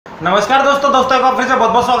नमस्कार दोस्तों एक बार फिर से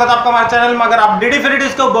बहुत बहुत स्वागत है आपका हमारे चैनल में। अगर आप डीडी फ्री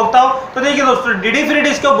डिश के उपभोक्ता हो तो देखिए दोस्तों, डीडी फ्री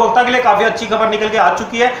डिश के उपभोक्ता के लिए काफी अच्छी खबर निकल के आ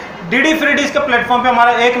चुकी है। डीडी फ्री डिश के प्लेटफॉर्म पे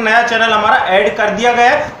हमारा एक नया चैनल हमारा ऐड कर दिया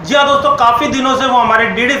गया है। जी हाँ दोस्तों, काफी दिनों से वो हमारे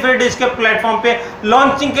डीडी फ्री डिश के प्लेटफॉर्म पे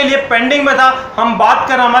लॉन्चिंग के लिए पेंडिंग में था। हम बात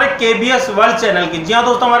कर रहे हैं हमारे केबीएस वर्ल्ड चैनल की। जी हाँ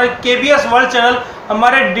दोस्तों, हमारे केबीएस वर्ल्ड चैनल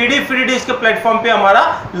हमारे डीडी फ्री डिश के प्लेटफॉर्म पे हमारा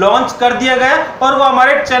लॉन्च कर दिया गया है और वो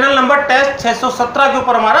हमारे चैनल नंबर टेस्ट 617 के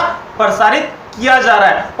ऊपर हमारा प्रसारित किया जा रहा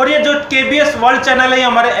है। और ये जो केबीएस वर्ल्ड चैनल है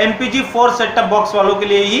हमारे MPG-4 सेटअप बॉक्स वालों के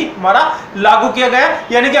लिए ही हमारा लागू किया गया है।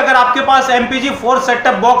 यानी कि अगर आपके पास MPG-4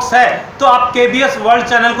 सेटअप बॉक्स है तो आप केबीएस वर्ल्ड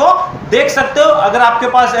चैनल को देख सकते हो। अगर आपके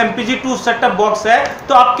पास MPG-2 सेटअप बॉक्स है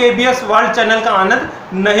तो आप केबीएस वर्ल्ड चैनल का आनंद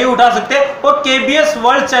नहीं उठा सकते। और केबीएस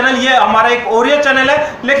वर्ल्ड चैनल ये हमारा एक ओरियो चैनल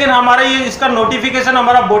है, लेकिन हमारा ये इसका नोटिफिकेशन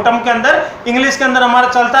हमारा बॉटम के अंदर इंग्लिश के अंदर हमारा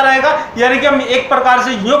चलता रहेगा। यानी कि हम एक प्रकार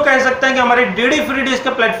से यूं कह सकते हैं कि हमारे डीडी फ्री डिश के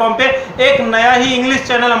प्लेटफॉर्म पे एक नया ही इंग्लिश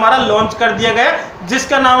चैनल हमारा लॉन्च कर दिया गया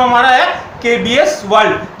जिसका नाम हमारा है केबीएस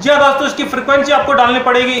वर्ल्ड। जी हाँ दोस्तों, इसकी फ्रीक्वेंसी आपको डालनी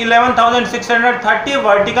पड़ेगी 11,630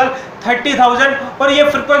 वर्टिकल 30,000। और ये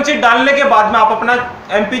फ्रीक्वेंसी डालने के बाद में आप अपना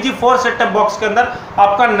MPG-4 सेटअप बॉक्स के अंदर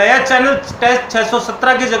आपका नया चैनल टेस्ट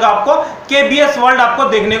 617 की जगह आपको केबीएस वर्ल्ड आपको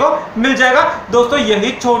देखने को मिल जाएगा। दोस्तों,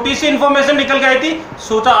 यही छोटी सी इंफॉर्मेशन निकल के आई थी,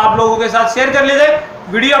 सोचा आप लोगों के साथ शेयर कर ली जाए।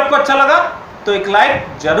 वीडियो आपको अच्छा लगा तो एक लाइक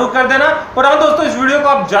जरूर कर देना। और हाँ दोस्तों, इस वीडियो को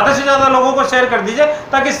आप ज्यादा से ज्यादा लोगों को शेयर कर दीजिए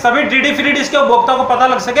ताकि सभी डीडी फ्री डिश के उपभोक्ता को पता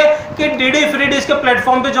लग सके कि डीडी फ्री डिश के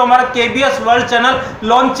प्लेटफॉर्म पे जो हमारा केबीएस वर्ल्ड चैनल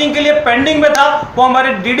लॉन्चिंग के लिए पेंडिंग में था वो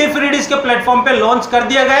हमारे डीडी फ्री डिश के प्लेटफॉर्म पे लॉन्च कर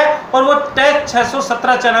दिया गया है और वो टेस्ट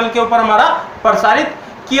 617 चैनल के ऊपर हमारा प्रसारित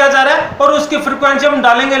किया जा रहा है। और उसकी फ्रीक्वेंसी हम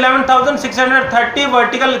डालेंगे 11,630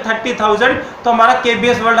 वर्टिकल 30,000, तो हमारा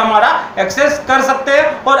केबीएस वर्ल्ड हमारा एक्सेस कर सकते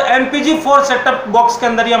हैं और MPG-4 सेटअप बॉक्स के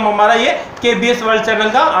अंदर ही हम हमारा ये केबीएस वर्ल्ड चैनल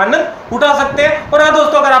का आनंद उठा सकते हैं। और हाँ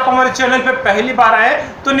दोस्तों, अगर आप हमारे चैनल पे पहली बार आए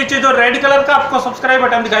तो नीचे जो रेड कलर का आपको सब्सक्राइब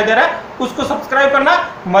बटन दिखाई दे रहा है उसको सब्सक्राइब करना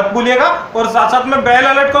मत भूलिएगा और साथ साथ में बेल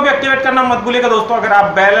अलर्ट को भी एक्टिवेट करना मत भूलिएगा। दोस्तों, अगर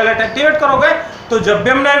आप बेल अलर्ट एक्टिवेट करोगे तो जब भी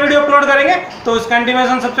हम नया वीडियो अपलोड करेंगे तो उसका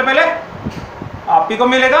इंटीमेशन सबसे पहले आप ही को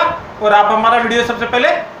मिलेगा और आप हमारा वीडियो सबसे पहले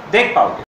देख पाओगे।